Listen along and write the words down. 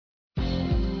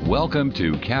Welcome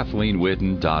to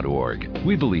KathleenWitten.org.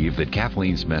 We believe that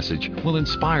Kathleen's message will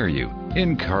inspire you,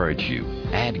 encourage you,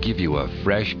 and give you a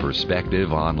fresh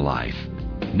perspective on life.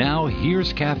 Now,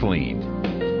 here's Kathleen.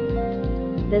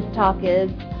 This talk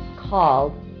is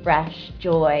called Fresh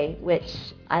Joy, which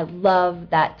I love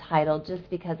that title just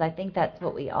because I think that's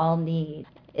what we all need.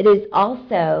 It is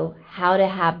also how to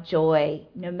have joy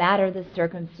no matter the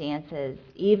circumstances,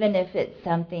 even if it's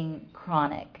something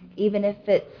chronic, even if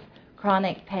it's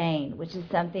chronic pain, which is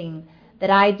something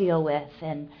that I deal with.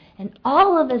 And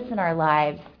all of us in our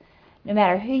lives, no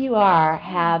matter who you are,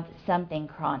 have something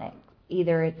chronic.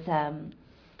 Either it's an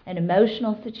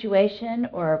emotional situation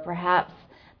or perhaps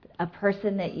a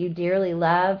person that you dearly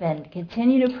love and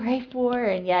continue to pray for,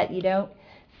 and yet you don't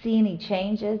see any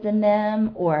changes in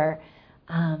them, or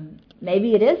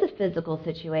maybe it is a physical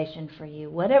situation for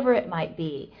you, whatever it might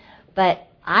be. But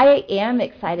I am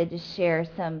excited to share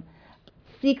some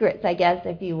secrets, I guess,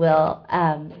 if you will,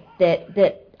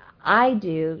 that I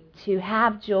do to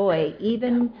have joy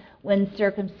even when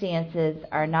circumstances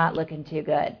are not looking too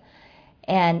good.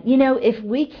 And, you know, if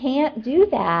we can't do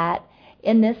that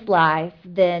in this life,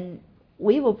 then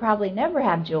we will probably never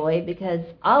have joy, because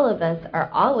all of us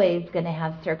are always going to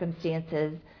have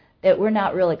circumstances that we're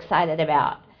not real excited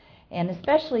about. And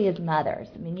especially as mothers.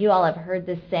 I mean, you all have heard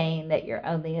this saying that you're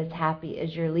only as happy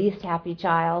as your least happy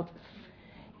child.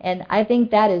 And I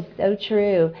think that is so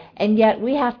true. And yet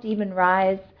we have to even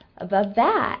rise above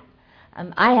that.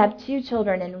 I have two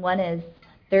children, and one is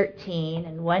 13,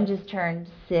 and one just turned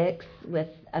 6 with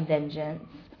a vengeance.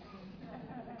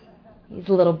 He's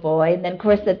a little boy. And then, of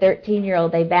course, the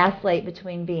 13-year-old, they vacillate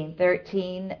between being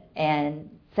 13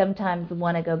 and sometimes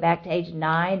want to go back to age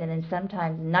 9, and then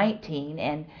sometimes 19.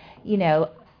 And, you know,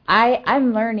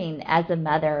 I'm learning as a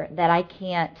mother that I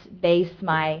can't base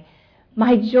my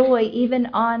joy even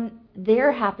on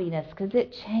their happiness, because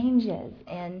it changes.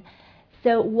 And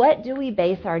so what do we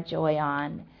base our joy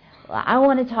on? Well, I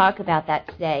want to talk about that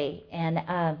today, and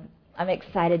I'm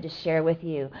excited to share with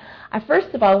you. I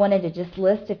first of all wanted to just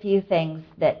list a few things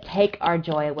that take our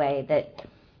joy away, that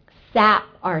sap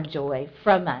our joy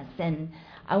from us. And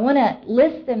I want to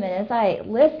list them, and as I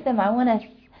list them, I want to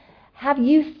have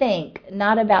you think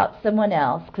not about someone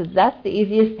else, because that's the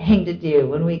easiest thing to do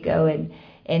when we go and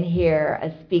hear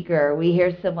a speaker, we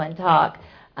hear someone talk.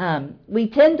 We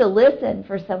tend to listen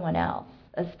for someone else,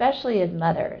 especially as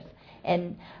mothers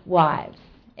and wives.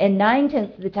 And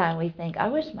 9/10 of the time we think, I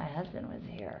wish my husband was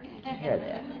here to hear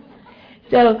this.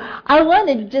 So I want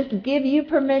to just give you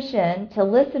permission to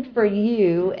listen for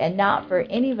you and not for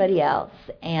anybody else.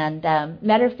 And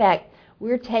matter of fact,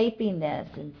 we're taping this,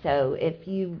 and so if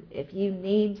you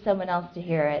need someone else to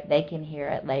hear it, they can hear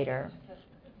it later.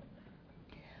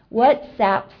 What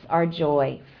saps our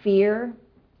joy? Fear,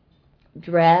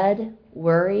 dread,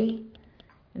 worry.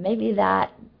 Maybe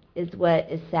that is what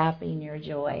is sapping your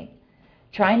joy.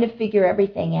 Trying to figure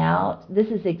everything out. This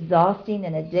is exhausting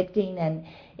and addicting, and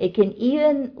it can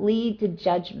even lead to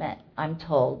judgment, I'm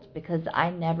told, because I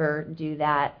never do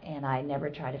that, and I never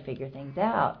try to figure things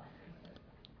out.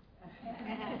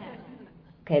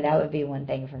 Okay, that would be one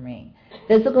thing for me.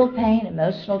 Physical pain,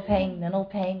 emotional pain, mental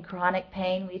pain, chronic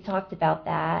pain, we talked about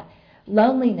that.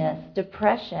 Loneliness,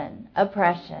 depression,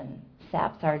 oppression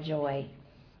saps our joy.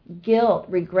 Guilt,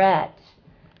 regret,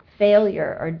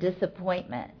 failure, or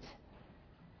disappointment.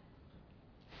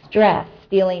 Stress,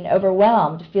 feeling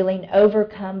overwhelmed, feeling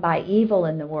overcome by evil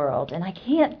in the world. And I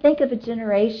can't think of a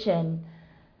generation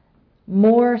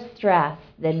more stressed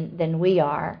than we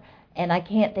are. And I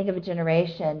can't think of a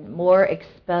generation more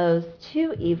exposed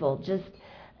to evil. Just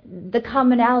the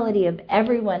commonality of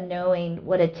everyone knowing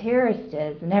what a terrorist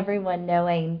is, and everyone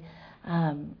knowing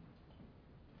and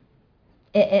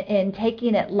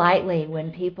taking it lightly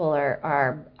when people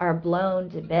are blown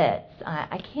to bits.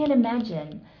 I can't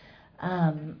imagine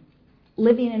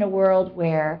living in a world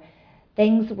where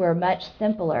things were much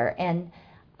simpler. And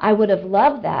I would have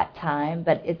loved that time,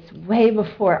 but it's way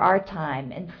before our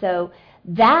time. And so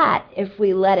that, if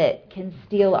we let it, can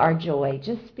steal our joy.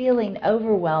 Just feeling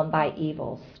overwhelmed by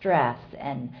evil, stress,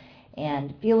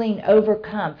 and feeling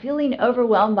overcome, feeling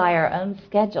overwhelmed by our own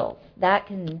schedules. That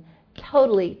can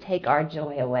totally take our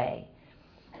joy away.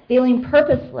 Feeling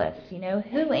purposeless, you know,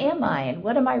 who am I and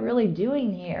what am I really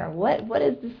doing here? What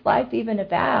is this life even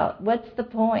about? What's the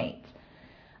point?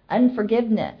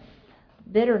 Unforgiveness,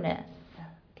 bitterness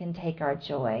can take our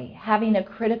joy. Having a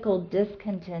critical,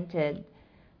 discontented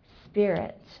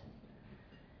spirit.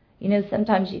 You know,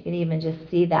 sometimes you can even just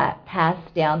see that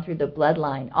passed down through the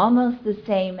bloodline, almost the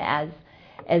same as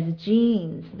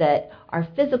genes that are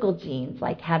physical genes,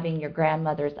 like having your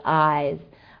grandmother's eyes,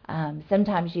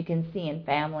 Sometimes you can see in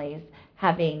families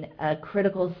having a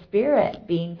critical spirit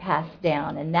being passed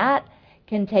down, and that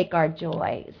can take our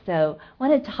joy. So I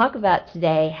want to talk about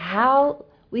today how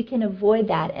we can avoid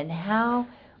that and how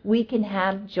we can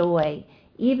have joy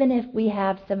even if we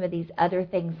have some of these other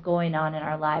things going on in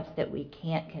our lives that we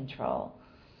can't control.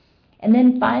 And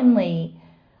then finally,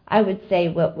 I would say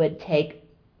what would take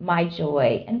my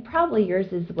joy, and probably yours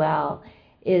as well,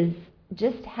 is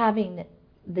just having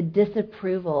the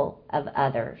disapproval of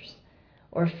others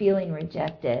or feeling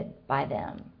rejected by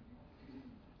them.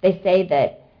 They say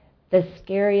that the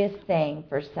scariest thing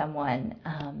for someone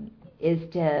is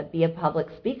to be a public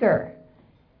speaker.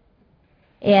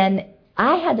 And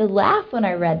I had to laugh when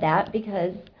I read that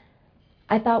because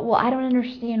I thought, well, I don't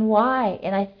understand why.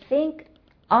 And I think,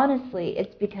 honestly,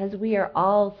 it's because we are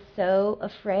all so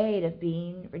afraid of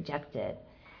being rejected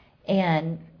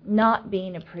and not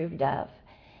being approved of.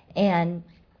 And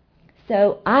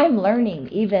so I'm learning,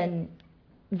 even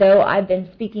though I've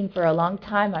been speaking for a long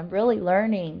time, I'm really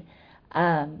learning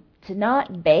to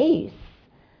not base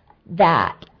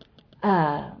that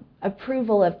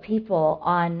approval of people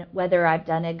on whether I've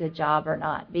done a good job or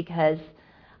not, because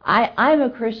I'm a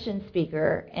Christian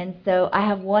speaker, and so I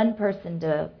have one person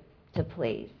to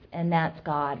please, and that's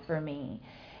God for me.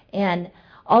 And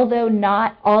although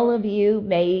not all of you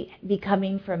may be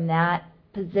coming from that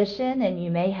position and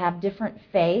you may have different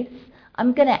faiths,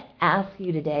 I'm going to ask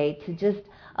you today to just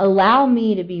allow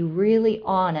me to be really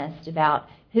honest about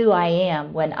who I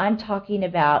am when I'm talking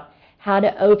about how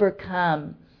to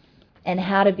overcome and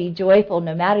how to be joyful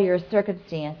no matter your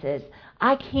circumstances.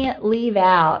 I can't leave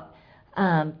out,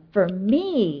 for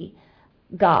me,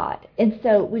 God. And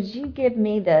so would you give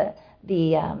me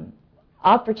the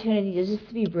opportunity to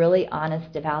just be really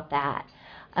honest about that?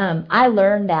 I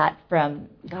learned that from,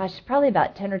 probably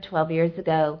about 10 or 12 years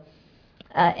ago.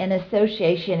 An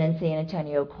association in San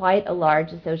Antonio, quite a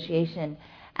large association,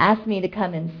 asked me to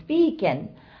come and speak, and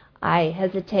I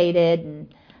hesitated,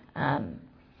 and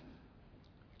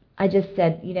I just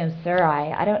said, sir,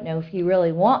 I don't know if you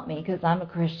really want me, because I'm a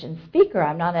Christian speaker.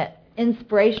 I'm not an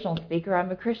inspirational speaker. I'm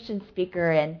a Christian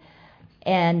speaker.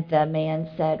 And the man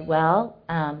said, well,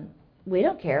 we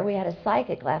don't care. We had a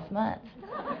psychic last month.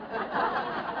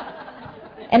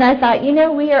 And I thought,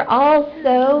 we are all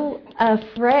so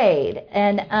afraid.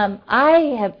 And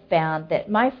I have found that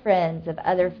my friends of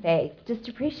other faiths just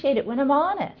appreciate it when I'm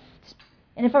honest.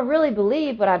 And if I really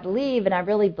believe what I believe, and I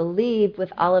really believe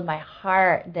with all of my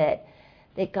heart that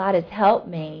God has helped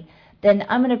me, then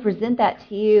I'm going to present that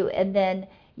to you, and then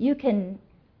you can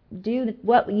do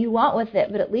what you want with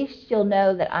it, but at least you'll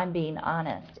know that I'm being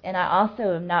honest. And I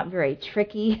also am not very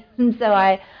tricky, and so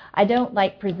I don't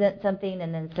present something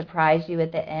and then surprise you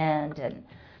at the end, and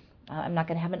I'm not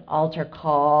going to have an altar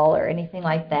call or anything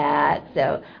like that.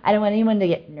 So I don't want anyone to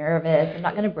get nervous. I'm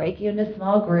not going to break you into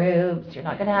small groups. You're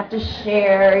not going to have to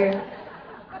share.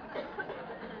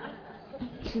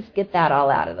 Just get that all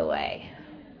out of the way.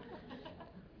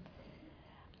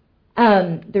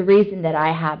 The reason that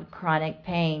I have chronic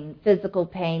pain, physical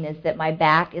pain, is that my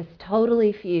back is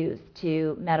totally fused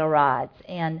to metal rods,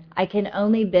 and I can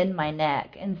only bend my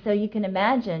neck. And so you can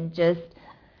imagine just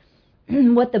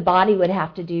what the body would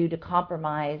have to do to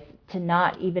compromise to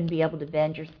not even be able to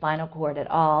bend your spinal cord at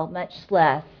all, much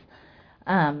less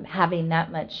having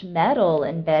that much metal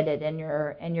embedded in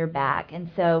your back. And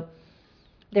so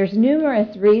there's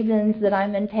numerous reasons that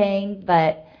I'm in pain,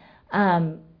 but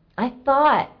I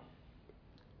thought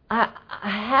I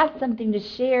have something to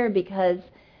share, because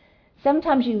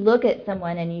sometimes you look at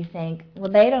someone and you think,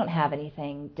 well, they don't have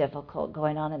anything difficult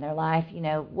going on in their life.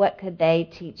 What could they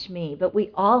teach me? But we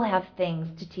all have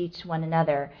things to teach one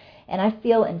another. And I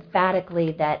feel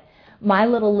emphatically that my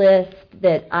little list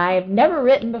that I've never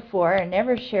written before and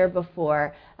never shared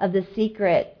before of the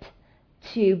secret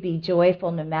to be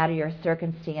joyful no matter your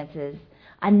circumstances,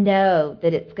 I know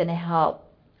that it's going to help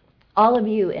all of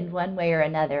you in one way or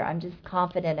another. I'm just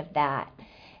confident of that.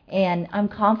 And I'm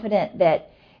confident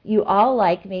that you all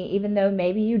like me, even though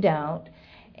maybe you don't.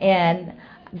 And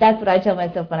that's what I tell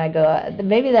myself when I go.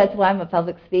 Maybe that's why I'm a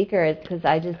public speaker, is because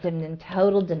I just am in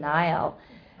total denial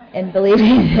and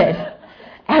believing that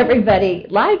everybody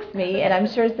likes me, and I'm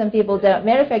sure some people don't.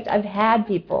 Matter of fact, I've had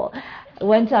people.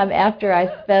 One time after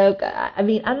I spoke, I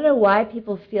don't know why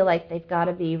people feel like they've got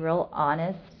to be real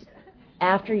honest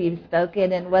after you've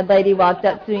spoken. And one lady walked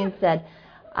up to me and said,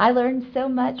 I learned so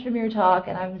much from your talk,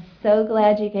 and I'm so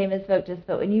glad you came and spoke to us.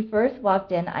 But when you first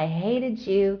walked in, I hated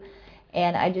you,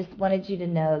 and I just wanted you to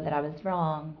know that I was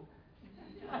wrong.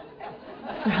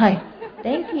 Right.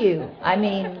 Thank you. How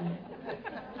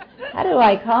do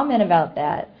I comment about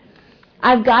that?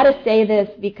 I've got to say this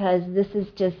because this is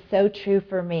just so true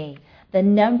for me. The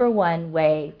number one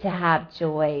way to have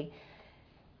joy,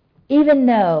 even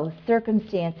though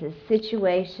circumstances,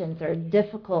 situations are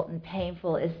difficult and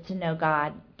painful, is to know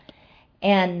God.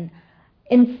 And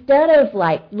instead of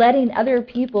like letting other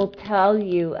people tell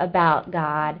you about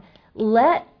God,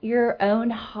 let your own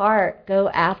heart go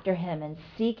after him and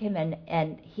seek him,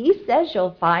 and he says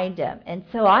you'll find him. And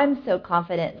so I'm so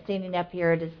confident standing up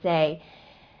here to say,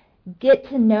 get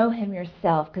to know him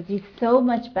yourself, because he's so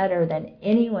much better than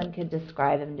anyone could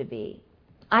describe him to be.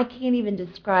 I can't even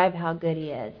describe how good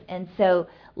he is. And so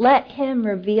let him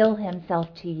reveal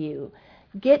himself to you.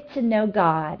 Get to know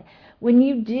God. When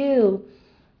you do,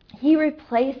 he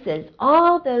replaces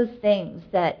all those things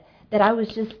that I was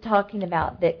just talking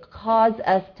about that cause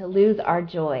us to lose our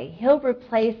joy. He'll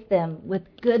replace them with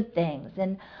good things.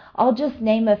 And I'll just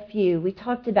name a few. We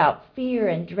talked about fear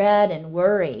and dread and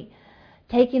worry,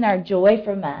 taking our joy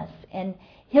from us. And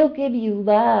he'll give you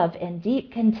love and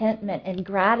deep contentment and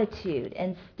gratitude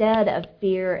instead of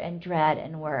fear and dread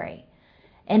and worry.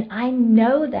 And I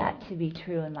know that to be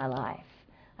true in my life.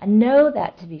 I know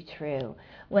that to be true.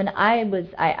 When I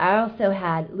also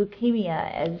had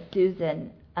leukemia, as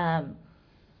Susan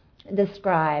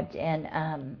described,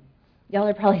 and y'all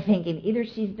are probably thinking either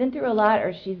she's been through a lot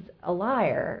or she's a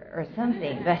liar or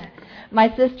something. But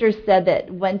my sister said that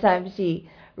one time she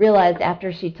realized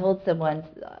after she told someone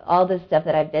all this stuff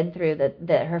that I've been through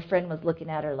that her friend was looking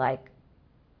at her like,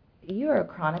 you're a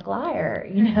chronic liar,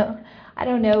 I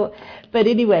don't know. But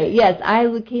anyway, yes, I had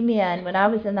leukemia, and when I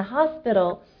was in the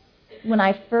hospital, when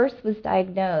I first was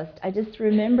diagnosed, I just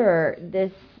remember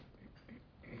this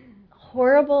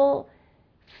horrible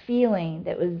feeling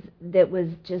that was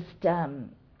just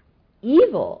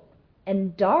evil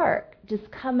and dark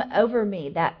just come over me,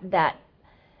 that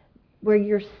where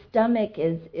your stomach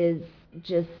is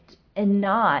just in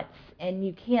knots and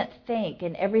you can't think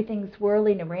and everything's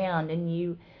swirling around and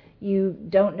you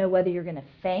don't know whether you're going to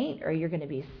faint or you're going to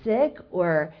be sick,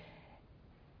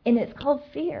 and it's called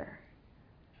fear.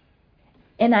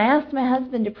 And I asked my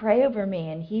husband to pray over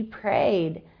me, and he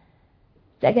prayed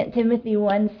 2 Timothy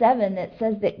 1:7 that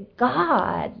says that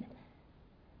God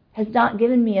has not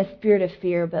given me a spirit of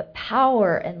fear, but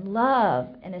power and love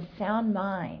and a sound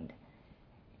mind.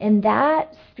 And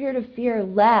that spirit of fear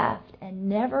left and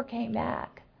never came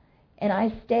back. And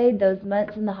I stayed those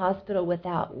months in the hospital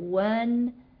without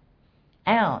 1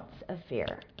 ounce of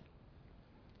fear.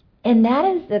 And that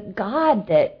is the God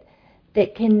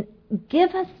that can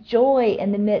give us joy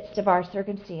in the midst of our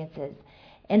circumstances.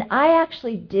 And I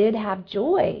actually did have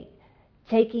joy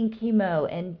taking chemo,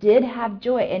 and did have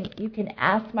joy. And you can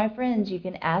ask my friends, you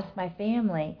can ask my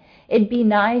family. It'd be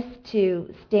nice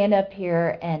to stand up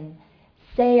here and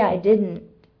say I didn't,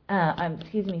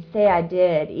 say I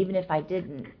did, even if I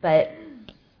didn't. But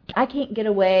I can't get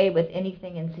away with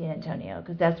anything in San Antonio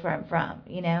because that's where I'm from,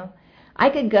 I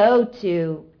could go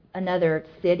to another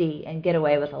city and get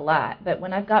away with a lot. But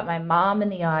when I've got my mom in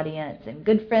the audience and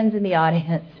good friends in the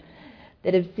audience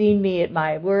that have seen me at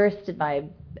my worst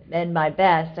and my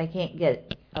best, I can't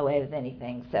get away with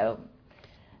anything. So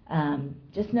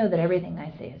just know that everything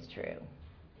I say is true.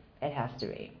 It has to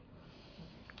be.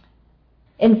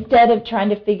 Instead of trying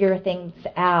to figure things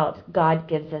out, God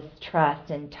gives us trust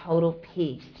and total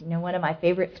peace. One of my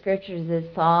favorite scriptures is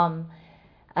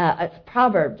it's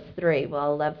Proverbs 3. Well, I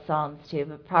love Psalms too,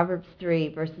 but Proverbs 3,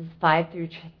 verses 5 through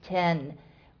 10,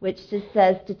 which just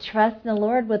says to trust in the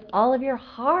Lord with all of your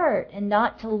heart and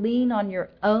not to lean on your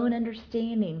own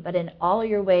understanding, but in all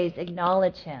your ways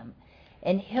acknowledge him,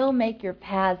 and he'll make your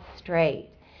paths straight.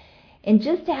 And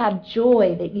just to have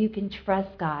joy that you can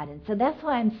trust God. And so that's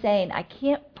why I'm saying I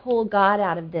can't pull God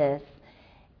out of this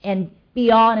and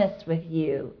be honest with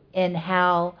you in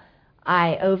how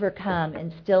I overcome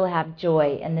and still have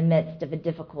joy in the midst of a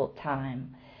difficult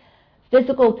time.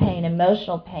 Physical pain,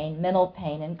 emotional pain, mental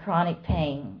pain, and chronic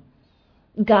pain.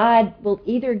 God will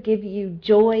either give you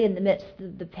joy in the midst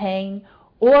of the pain,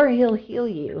 or he'll heal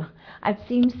you. I've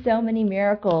seen so many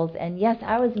miracles, and yes,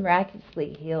 I was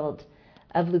miraculously healed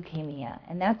of leukemia,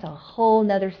 and that's a whole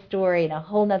nother story and a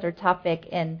whole nother topic,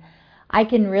 and I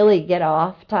can really get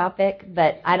off topic,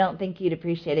 but I don't think you'd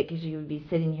appreciate it because you would be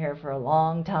sitting here for a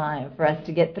long time for us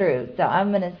to get through. So I'm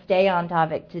going to stay on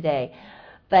topic today.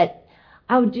 But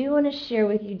I do want to share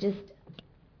with you just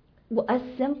a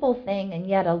simple thing and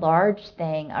yet a large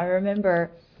thing. I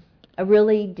remember a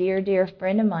really dear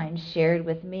friend of mine shared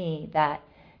with me that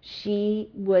she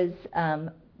was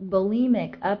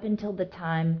bulimic up until the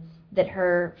time that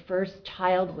her first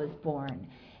child was born.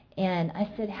 And I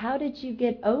said, how did you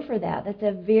get over that? That's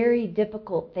a very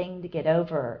difficult thing to get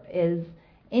over, is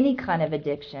any kind of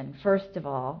addiction, first of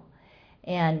all.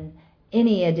 And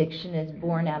any addiction is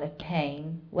born out of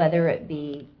pain, whether it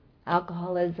be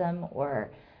alcoholism or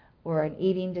an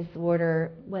eating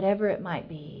disorder, whatever it might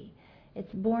be.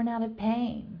 It's born out of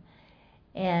pain.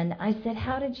 And I said,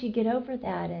 how did you get over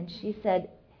that? And she said,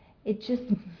 it just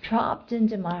dropped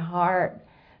into my heart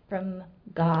from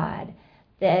God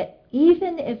that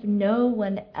even if no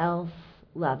one else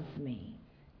loves me,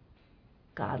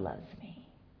 God loves me.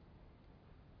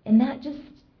 And that just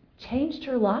changed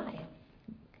her life.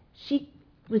 She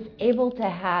was able to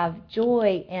have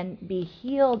joy and be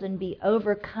healed and be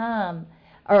overcome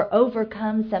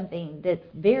something that's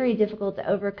very difficult to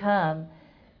overcome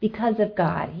because of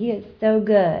God. He is so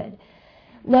good.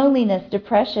 Loneliness,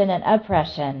 depression, and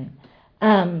oppression.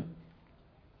 Since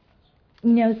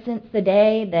the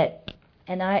day that,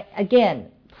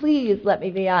 please let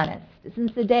me be honest,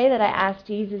 since the day that I asked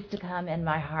Jesus to come in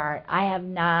my heart, I have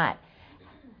not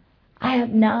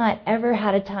ever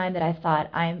had a time that I thought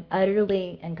I'm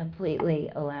utterly and completely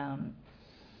alone.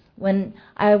 When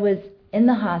I was in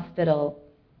the hospital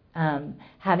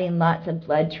having lots of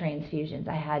blood transfusions,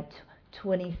 I had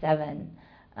 27,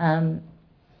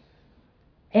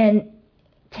 and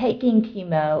taking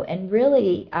chemo, and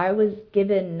really I was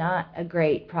given not a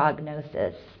great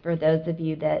prognosis. For those of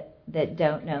you that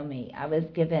don't know me, I was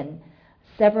given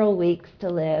several weeks to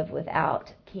live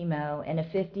without chemo and a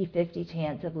 50-50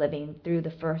 chance of living through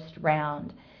the first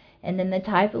round. And then the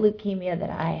type of leukemia that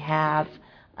I have,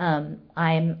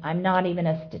 I'm not even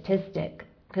a statistic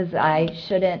because I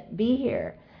shouldn't be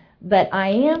here, but I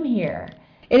am here.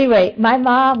 Anyway, my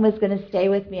mom was going to stay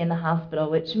with me in the hospital,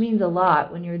 which means a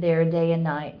lot when you're there day and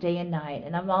night.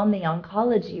 And I'm on the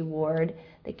oncology ward,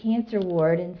 the cancer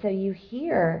ward, and so you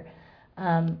hear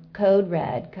code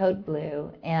red, code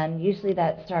blue, and usually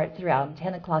that starts around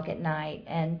 10 o'clock at night,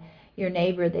 and your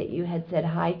neighbor that you had said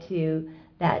hi to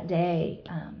that day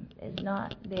is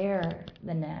not there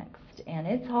the next, and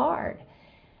it's hard.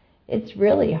 It's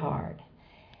really hard.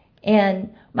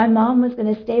 And my mom was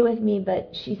going to stay with me,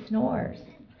 but she snores.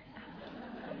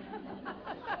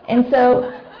 And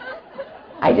so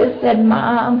I just said,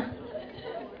 Mom,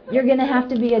 you're going to have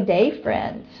to be a day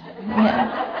friend.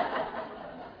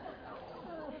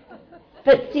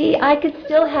 But see, I could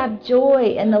still have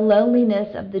joy in the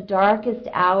loneliness of the darkest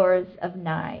hours of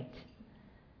night,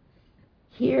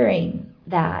 hearing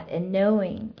that and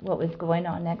knowing what was going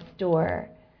on next door.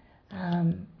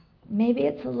 Maybe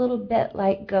it's a little bit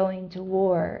like going to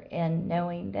war and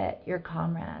knowing that your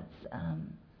comrades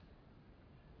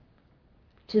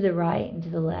to the right and to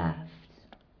the left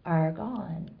are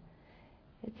gone.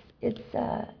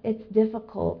 It's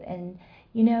difficult, and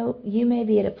you may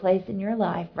be at a place in your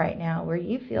life right now where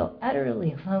you feel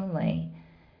utterly lonely,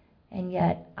 and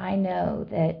yet I know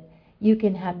that you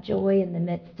can have joy in the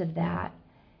midst of that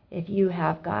if you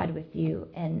have God with you.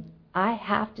 And I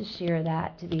have to share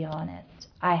that, to be honest.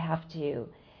 I have to.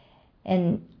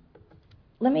 And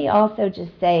let me also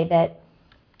just say that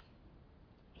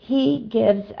He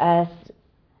gives us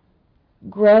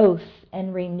growth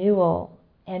and renewal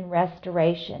and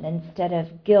restoration instead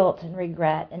of guilt and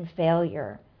regret and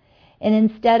failure. And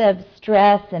instead of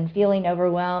stress and feeling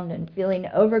overwhelmed and feeling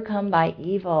overcome by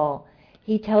evil,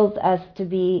 He tells us to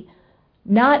be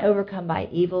not overcome by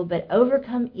evil, but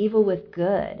overcome evil with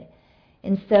good.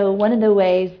 And so one of the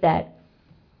ways that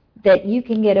you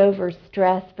can get over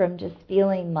stress from just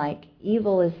feeling like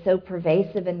evil is so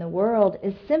pervasive in the world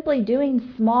is simply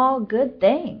doing small good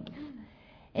things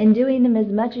and doing them as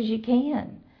much as you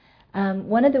can.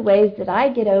 One of the ways that I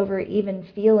get over even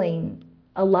feeling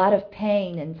a lot of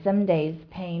pain, and some days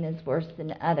pain is worse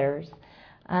than others,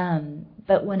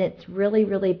 but when it's really,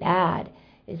 really bad,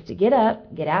 is to get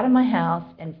up, get out of my house,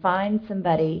 and find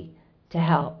somebody to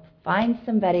help, find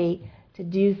somebody to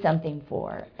do something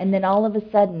for. And then all of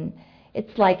a sudden,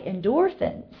 it's like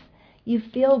endorphins. You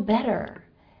feel better.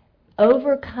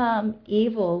 Overcome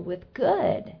evil with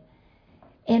good.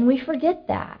 And we forget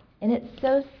that. And it's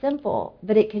so simple,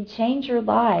 but it can change your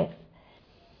life.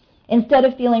 Instead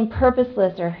of feeling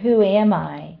purposeless or who am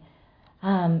I,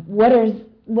 what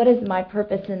is my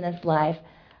purpose in this life,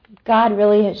 God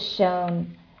really has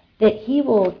shown that He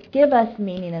will give us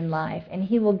meaning in life, and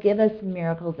He will give us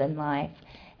miracles in life.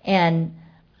 And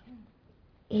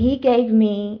He gave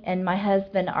me and my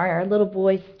husband, our little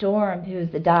boy Storm,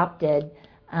 who's adopted,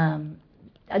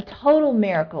 a total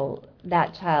miracle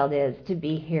that child is to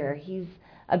be here. He's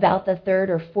about the third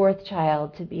or fourth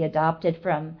child to be adopted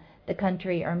from the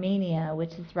country Armenia,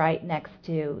 which is right next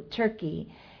to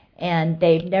Turkey. And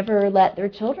they've never let their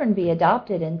children be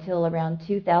adopted until around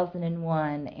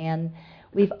 2001. And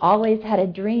We've always had a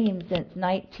dream since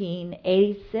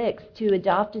 1986 to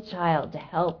adopt a child, to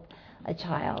help a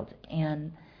child,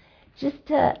 and just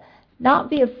to not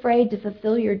be afraid to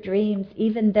fulfill your dreams,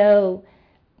 even though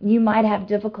you might have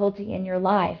difficulty in your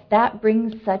life. That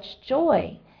brings such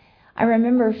joy. I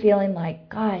remember feeling like,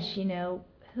 gosh,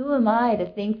 who am I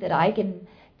to think that I can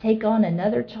take on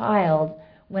another child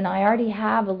when I already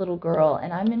have a little girl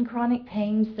and I'm in chronic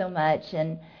pain so much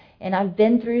and I've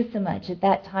been through so much. At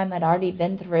that time, I'd already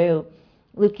been through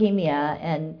leukemia,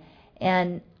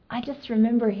 and I just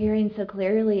remember hearing so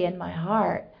clearly in my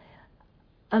heart,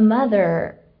 a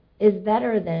mother is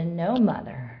better than no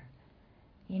mother,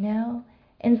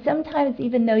 And sometimes,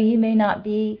 even though you may not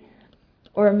be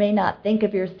or may not think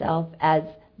of yourself as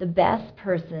the best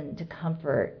person to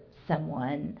comfort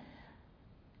someone,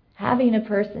 having a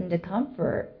person to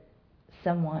comfort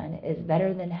someone is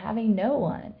better than having no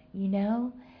one,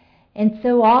 And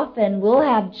so often we'll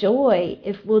have joy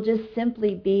if we'll just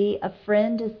simply be a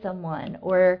friend to someone,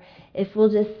 or if we'll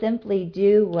just simply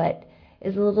do what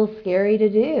is a little scary to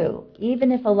do,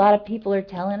 even if a lot of people are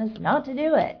telling us not to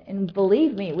do it. And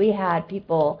believe me, we had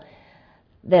people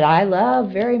that I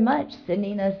love very much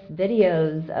sending us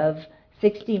videos of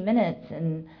 60 Minutes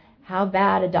and how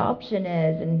bad adoption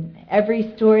is and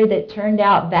every story that turned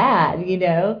out bad,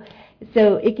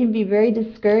 So it can be very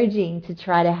discouraging to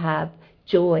try to have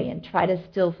joy and try to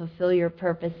still fulfill your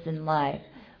purpose in life.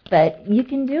 But you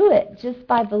can do it just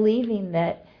by believing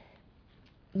that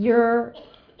you're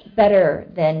better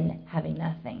than having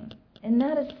nothing. Isn't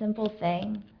that a simple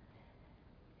thing?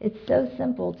 It's so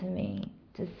simple to me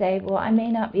to say, well, I may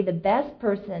not be the best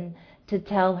person to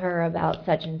tell her about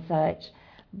such and such,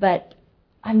 but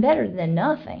I'm better than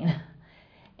nothing.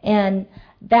 And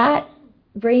that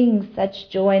brings such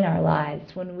joy in our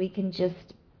lives when we can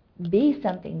just be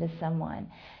something to someone.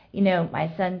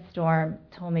 My son Storm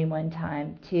told me one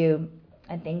time too,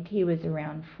 I think he was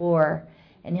around 4,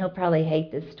 and he'll probably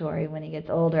hate this story when he gets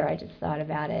older. I just thought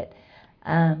about it.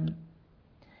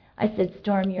 I said,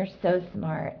 Storm, you're so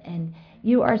smart, and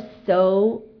you are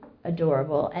so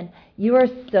adorable, and you are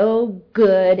so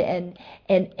good and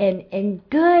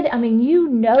good. I mean, you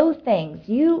know things.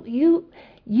 You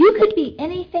could be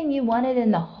anything you wanted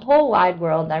in the whole wide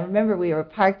world. And I remember we were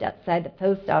parked outside the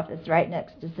post office right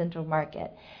next to Central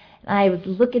Market. And I was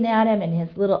looking at him, and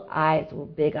his little eyes,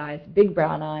 big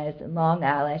brown eyes, and long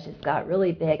eyelashes got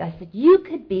really big. I said, you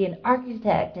could be an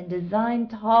architect and design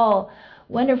tall,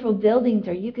 wonderful buildings,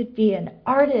 or you could be an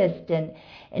artist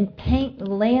and paint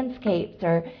landscapes,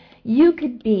 or you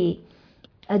could be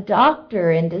a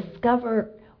doctor and discover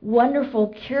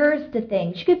wonderful cures to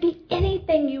things. You could be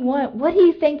anything you want. What do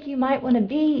you think you might want to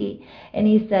be? And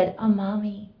he said, a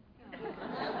mommy.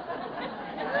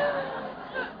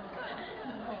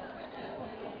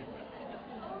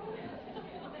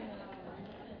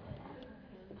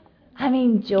 I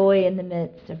mean, joy in the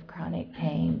midst of chronic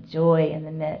pain, joy in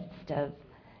the midst of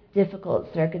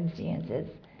difficult circumstances,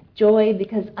 joy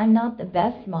because I'm not the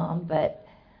best mom, but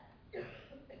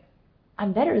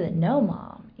I'm better than no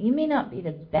mom. You may not be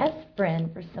the best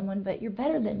friend for someone, but you're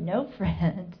better than no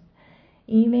friend.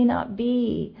 You may not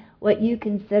be what you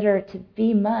consider to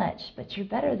be much, but you're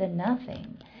better than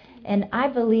nothing. And I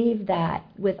believe that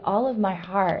with all of my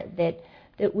heart that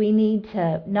we need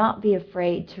to not be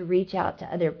afraid to reach out to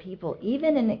other people,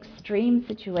 even in extreme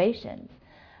situations.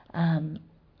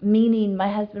 Meaning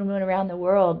my husband went around the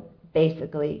world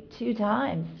basically 2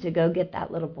 times to go get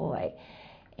that little boy.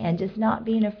 And just not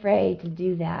being afraid to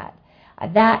do that.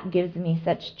 That gives me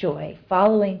such joy,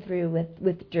 following through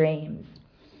with dreams.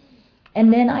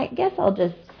 And then I guess I'll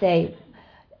just say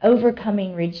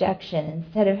overcoming rejection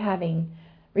instead of having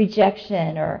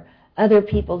rejection or other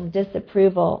people's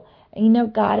disapproval.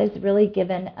 God has really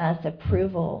given us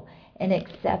approval and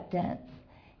acceptance.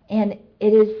 And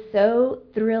it is so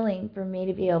thrilling for me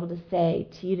to be able to say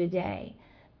to you today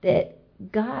that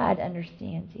God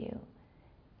understands you,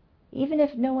 even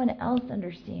if no one else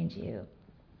understands you.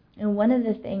 And one of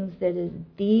the things that is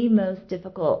the most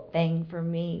difficult thing for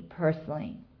me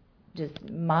personally, just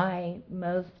my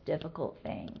most difficult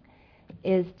thing,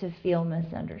 is to feel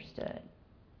misunderstood.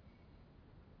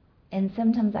 And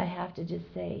sometimes I have to just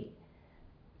say,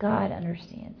 God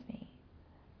understands me.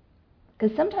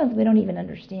 Because sometimes we don't even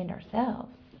understand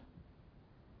ourselves.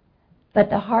 But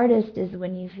the hardest is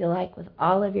when you feel like with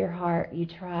all of your heart you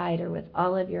tried, or with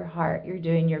all of your heart you're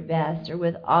doing your best, or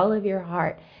with all of your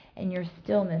heart and you're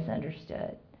still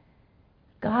misunderstood.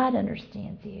 God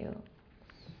understands you.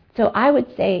 So I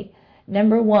would say,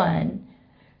 number 1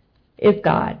 is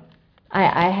God.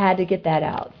 I had to get that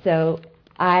out. So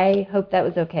I hope that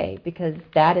was okay, because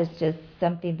that is just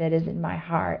something that is in my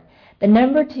heart. The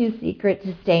number 2 secret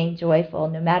to staying joyful,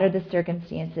 no matter the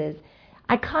circumstances,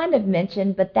 I kind of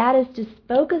mentioned, but that is to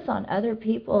focus on other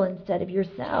people instead of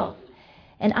yourself.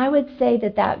 And I would say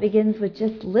that begins with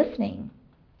just listening.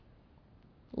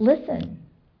 Listen.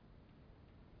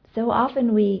 So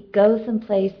often we go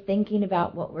someplace thinking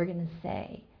about what we're going to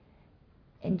say.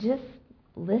 And just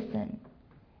listen.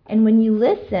 And when you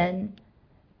listen,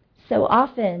 so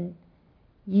often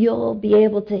you'll be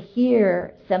able to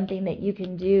hear something that you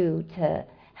can do to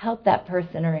help that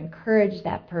person or encourage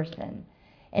that person,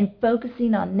 and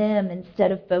focusing on them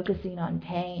instead of focusing on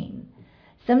pain.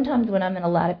 Sometimes when I'm in a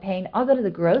lot of pain, I'll go to the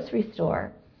grocery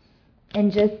store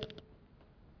and just,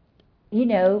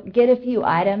 get a few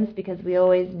items, because we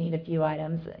always need a few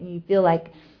items. You feel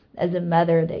like as a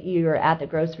mother that you're at the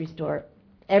grocery store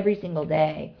every single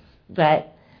day,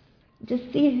 but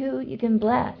just see who you can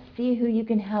bless, see who you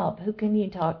can help, who can you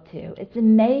talk to. It's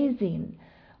amazing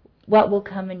what will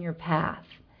come in your path.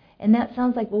 And that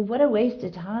sounds like, well, what a waste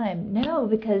of time. No,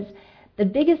 because the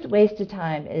biggest waste of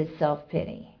time is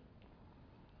self-pity.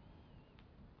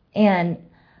 And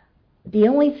the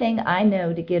only thing I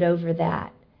know to get over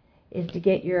that is to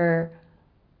get your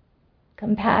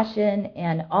compassion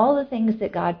and all the things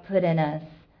that God put in us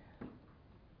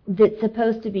that's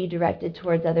supposed to be directed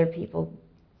towards other people.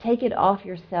 Take it off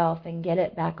yourself and get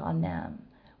it back on them.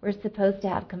 We're supposed to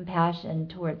have compassion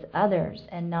towards others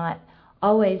and not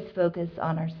always focus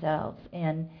on ourselves.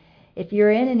 And if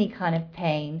you're in any kind of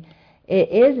pain, it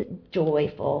is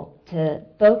joyful to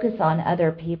focus on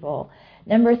other people.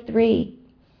 Number 3,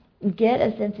 get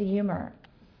a sense of humor.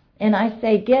 And I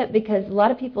say get because a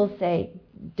lot of people say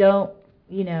don't,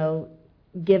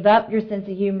 give up your sense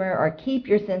of humor or keep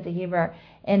your sense of humor.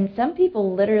 And some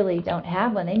people literally don't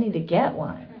have one. They need to get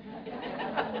one.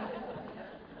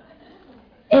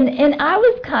 And I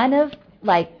was kind of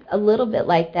like a little bit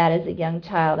like that as a young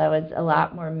child. I was a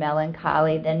lot more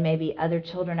melancholy than maybe other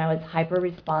children. I was hyper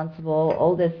responsible,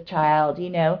 oldest child,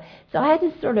 So I had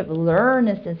to sort of learn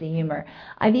a sense of humor.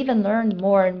 I've even learned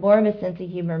more and more of a sense of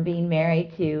humor being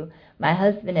married to my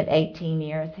husband of 18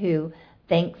 years, who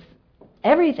thinks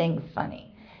everything's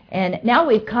funny. And now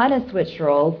we've kind of switched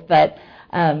roles, but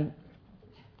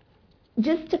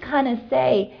just to kind of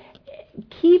say,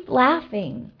 keep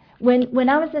laughing. When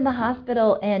I was in the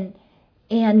hospital and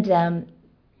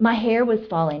my hair was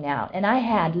falling out, and I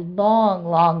had long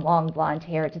blonde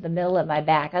hair to the middle of my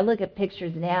back. I look at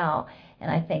pictures now and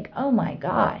I think, oh my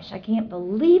gosh, I can't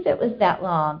believe it was that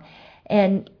long.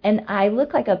 And I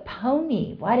look like a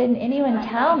pony. Why didn't anyone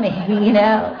tell me,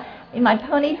 And my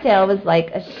ponytail was like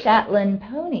a Shetland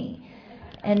pony,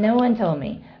 and no one told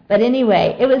me. But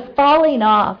anyway, it was falling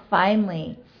off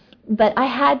finally. But I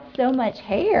had so much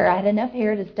hair. I had enough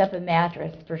hair to stuff a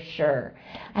mattress for sure.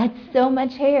 I had so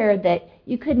much hair that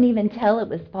you couldn't even tell it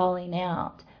was falling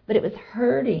out. But it was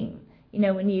hurting.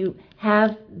 When you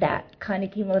have that kind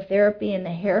of chemotherapy and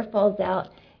the hair falls out,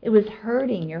 it was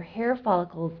hurting. Your hair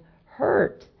follicles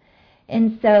hurt.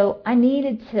 And so I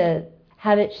needed to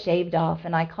have it shaved off.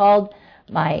 And I called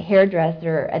my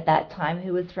hairdresser at that time,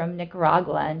 who was from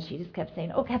Nicaragua, and she just kept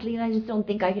saying, oh, Kathleen, I just don't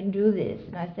think I can do this.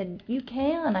 And I said, you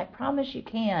can. I promise you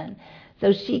can.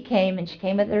 So she came, and she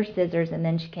came with her scissors, and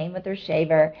then she came with her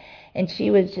shaver, and she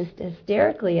was just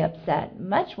hysterically upset,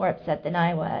 much more upset than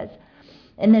I was.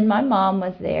 And then my mom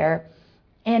was there,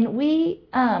 and we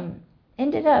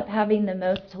ended up having the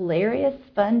most hilarious,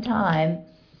 fun time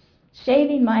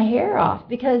shaving my hair off,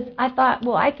 because I thought,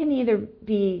 well, I can either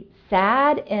be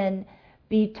sad and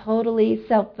be totally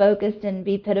self-focused and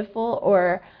be pitiful,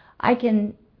 or I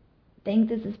can think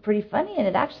this is pretty funny. And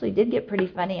it actually did get pretty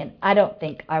funny, and I don't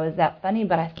think I was that funny,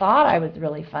 but I thought I was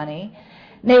really funny.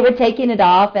 And they were taking it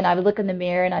off, and I would look in the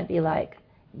mirror and I'd be like,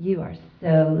 you are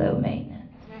so low maintenance.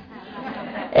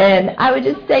 And I would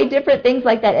just say different things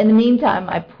like that. In the meantime,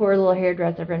 my poor little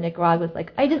hairdresser from Nicaragua was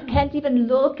like, I just can't even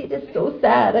look. It is so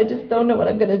sad. I just don't know what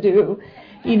I'm going to do.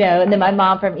 And then my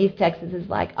mom from East Texas is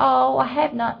like, oh, I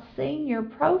have not seen your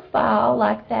profile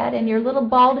like that and your little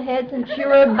bald head since you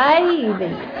were a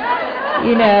baby.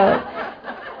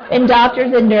 And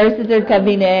doctors and nurses are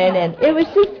coming in, and it was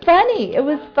just funny. It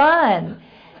was fun.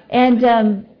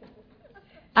 And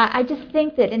I just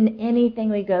think that in anything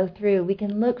we go through, we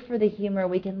can look for the humor,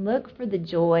 we can look for the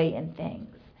joy in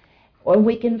things, or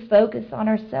we can focus on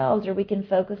ourselves, or we can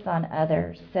focus on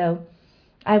others. So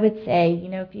I would say,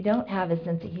 if you don't have a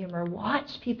sense of humor,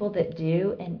 watch people that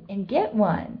do and get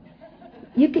one.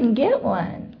 You can get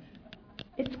one.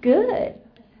 It's good.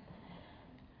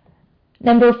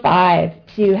 Number 5,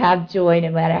 to have joy no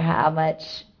matter how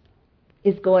much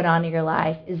is going on in your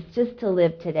life, is just to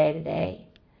live today.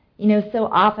 So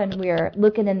often we're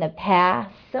looking in the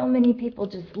past. So many people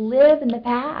just live in the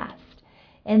past.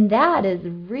 And that is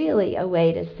really a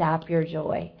way to sap your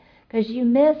joy, because you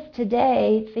miss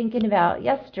today thinking about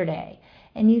yesterday.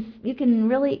 And you can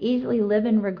really easily live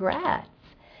in regrets.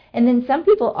 And then some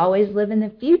people always live in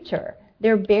the future.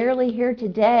 They're barely here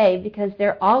today because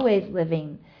they're always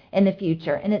living in the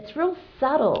future. And it's real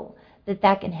subtle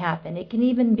that can happen. It can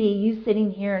even be you sitting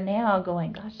here now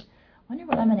going, gosh, I wonder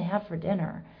what I'm going to have for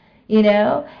dinner.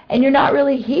 And you're not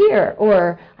really here,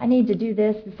 or I need to do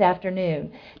this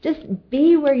afternoon. Just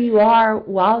be where you are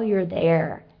while you're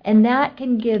there. And that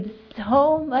can give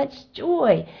so much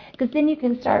joy, because then you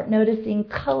can start noticing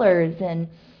colors, and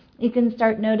you can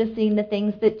start noticing the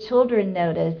things that children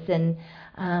notice. And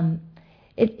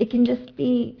it can just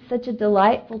be such a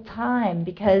delightful time,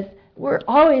 because we're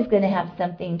always going to have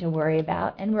something to worry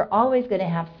about, and we're always going to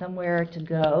have somewhere to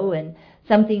go and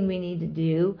something we need to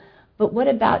do. But what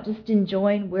about just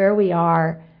enjoying where we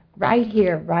are right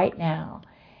here, right now?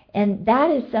 And that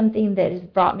is something that has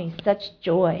brought me such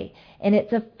joy. And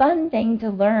it's a fun thing to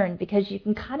learn, because you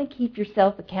can kind of keep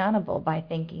yourself accountable by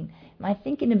thinking, am I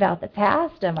thinking about the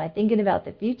past? Am I thinking about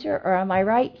the future? Or am I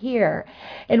right here?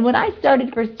 And when I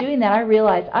started first doing that, I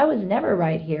realized I was never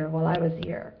right here while I was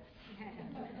here.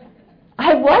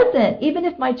 I wasn't. Even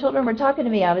if my children were talking to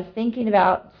me, I was thinking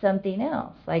about something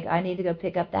else. Like, I need to go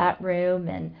pick up that room,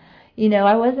 and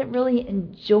I wasn't really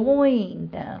enjoying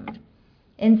them.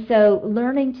 And so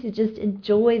learning to just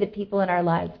enjoy the people in our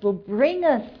lives will bring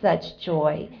us such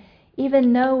joy,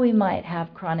 even though we might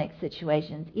have chronic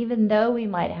situations, even though we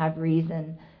might have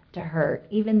reason to hurt,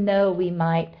 even though we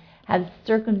might have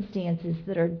circumstances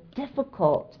that are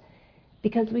difficult,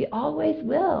 because we always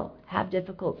will have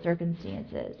difficult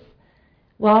circumstances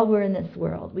while we're in this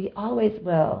world. We always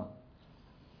will.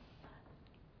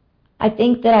 I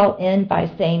think that I'll end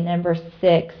by saying number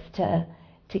 6, to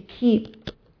keep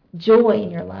joy in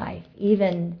your life,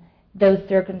 even though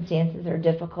circumstances are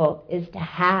difficult, is to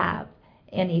have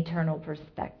an eternal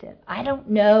perspective. I don't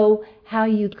know how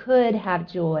you could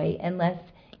have joy unless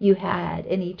you had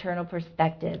an eternal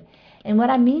perspective. And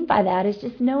what I mean by that is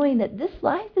just knowing that this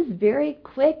life is very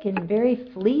quick and very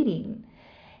fleeting.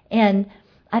 And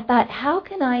I thought, how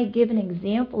can I give an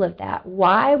example of that?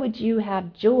 Why would you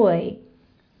have joy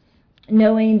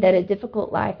knowing that a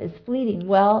difficult life is fleeting?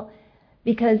 Well,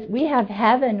 because we have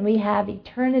heaven, we have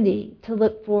eternity to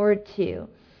look forward to.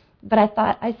 But I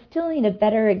thought, I still need a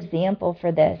better example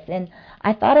for this. And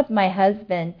I thought of my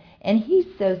husband, and he's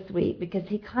so sweet, because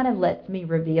he kind of lets me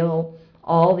reveal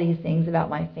all these things about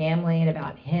my family and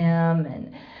about him.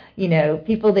 And,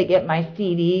 people that get my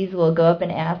CDs will go up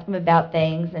and ask him about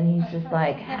things, and he's just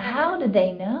like, how did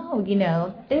they know?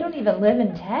 They don't even live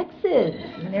in Texas,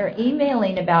 and they're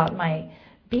emailing about my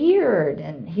beard.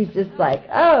 And he's just like,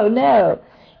 oh no.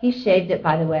 He shaved it,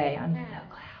 by the way. I'm so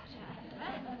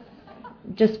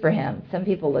glad. Just for him. Some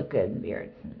people look good in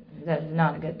beards. That's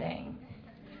not a good thing.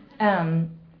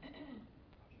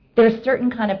 There's certain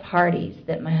kind of parties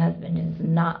that my husband does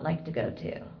not like to go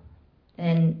to.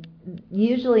 And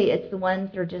usually it's the ones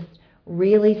that are just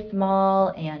really small,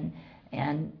 and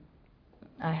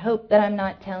I hope that I'm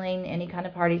not telling any kind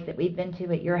of parties that we've been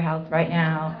to at your house right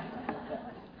now.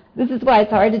 This is why it's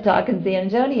hard to talk in San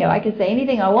Antonio. I can say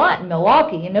anything I want in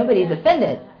Milwaukee and nobody's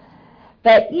offended.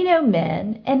 But,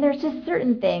 men, and there's just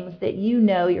certain things that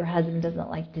your husband doesn't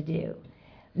like to do.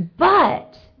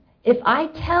 But if I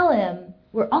tell him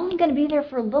we're only going to be there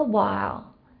for a little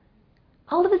while,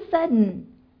 all of a sudden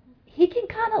he can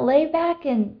kind of lay back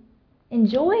and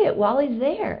enjoy it while he's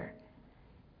there.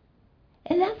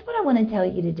 And that's what I want to tell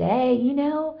you today.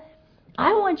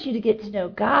 I want you to get to know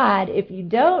God if you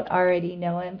don't already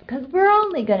know him, because we're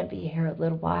only going to be here a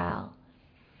little while.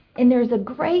 And there's a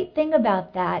great thing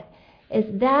about that, is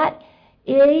that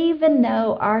even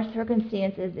though our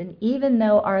circumstances and even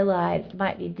though our lives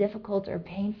might be difficult or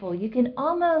painful, you can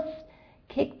almost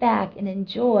kick back and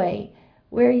enjoy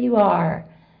where you are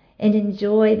and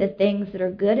enjoy the things that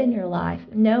are good in your life,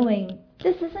 knowing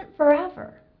this isn't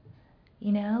forever.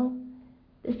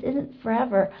 This isn't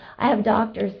forever. I have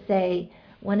doctors say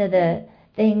one of the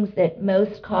things that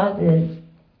most causes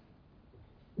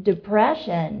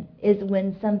depression is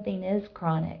when something is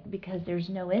chronic, because there's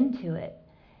no end to it.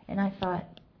 And I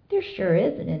thought, there sure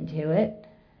is an end to it.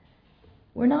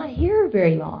 We're not here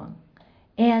very long.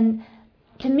 And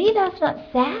to me, that's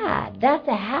not sad. That's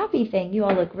a happy thing. You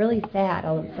all look really sad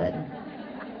all of a sudden.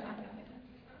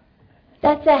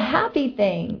 That's a happy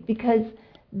thing, because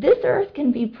this earth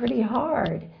can be pretty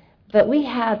hard, but we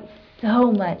have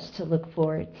so much to look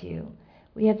forward to.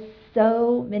 We have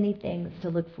so many things to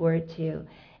look forward to.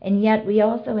 And yet we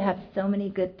also have so many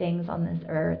good things on this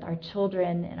earth, our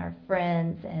children and our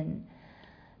friends and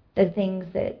the things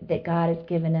that God has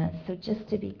given us. So just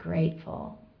to be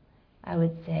grateful, I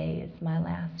would say, is my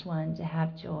last one, to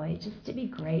have joy, just to be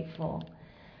grateful.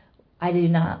 I do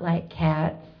not like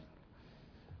cats.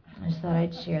 I just thought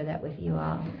I'd share that with you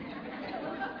all.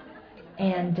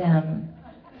 And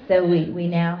so we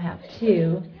now have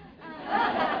 2.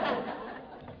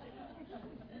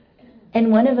 And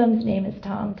one of them's name is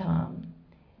Tom Tom.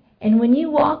 And when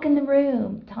you walk in the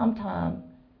room, Tom Tom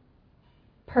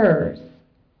purrs.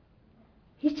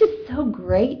 He's just so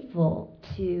grateful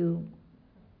to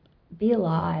be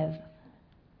alive.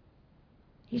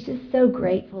 He's just so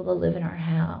grateful to live in our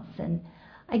house. And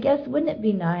I guess, wouldn't it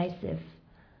be nice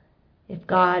if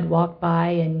God walked by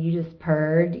and you just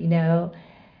purred,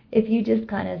 if you just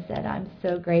kind of said, I'm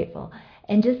so grateful.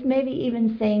 And just maybe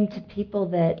even saying to people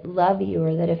that love you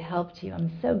or that have helped you,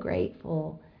 I'm so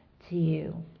grateful to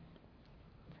you.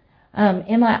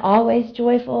 Am I always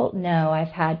joyful? No, I've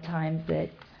had times that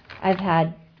I've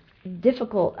had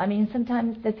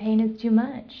sometimes the pain is too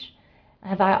much.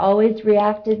 Have I always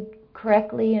reacted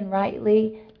correctly and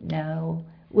rightly? No.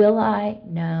 Will I?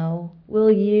 No.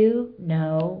 Will you?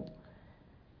 No.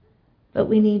 But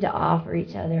we need to offer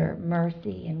each other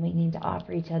mercy, and we need to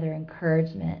offer each other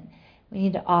encouragement. We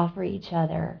need to offer each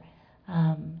other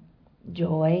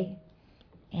joy.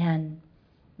 And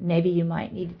maybe you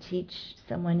might need to teach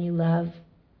someone you love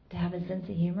to have a sense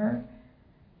of humor.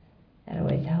 That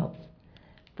always helps.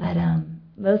 But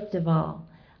most of all,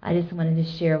 I just wanted to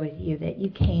share with you that you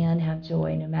can have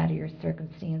joy no matter your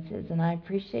circumstances. And I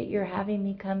appreciate your having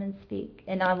me come and speak.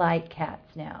 And I like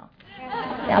cats now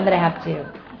that I have 2.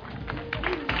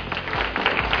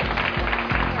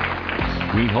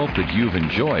 We hope that you've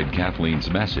enjoyed Kathleen's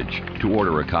message. To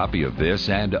order a copy of this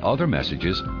and other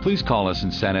messages, please call us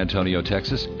in San Antonio,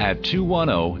 Texas at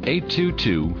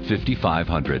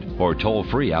 210-822-5500 or toll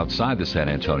free outside the San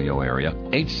Antonio area,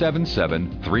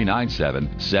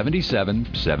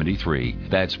 877-397-7773.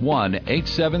 That's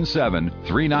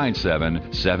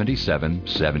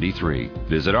 1-877-397-7773.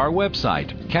 Visit our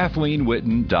website,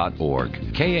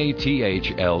 KathleenWhitten.org,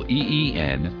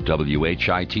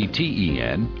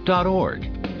 KathleenWhitten.org.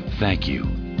 Thank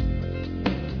you.